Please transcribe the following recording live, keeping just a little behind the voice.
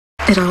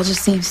It all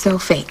just seems so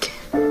fake.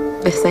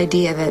 This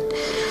idea that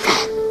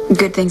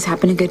good things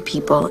happen to good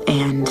people,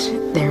 and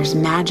there's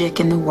magic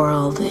in the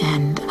world,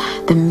 and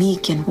the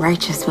meek and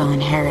righteous will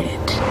inherit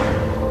it.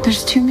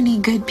 There's too many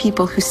good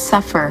people who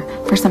suffer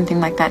for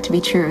something like that to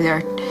be true. There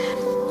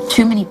are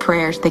too many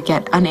prayers that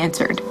get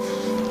unanswered.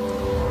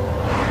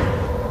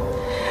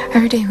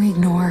 Every day we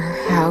ignore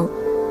how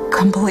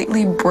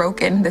completely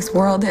broken this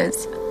world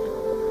is.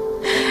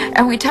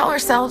 And we tell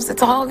ourselves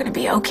it's all going to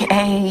be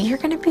okay. You're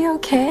going to be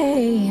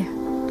okay.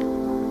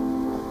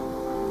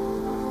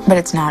 But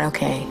it's not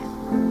okay.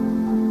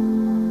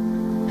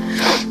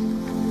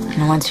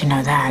 And once you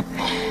know that,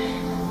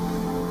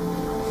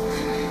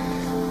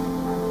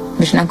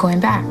 there's no going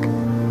back.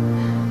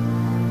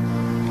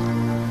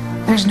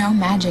 There's no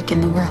magic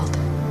in the world.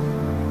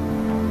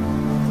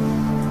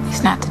 At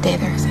least not today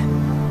there isn't.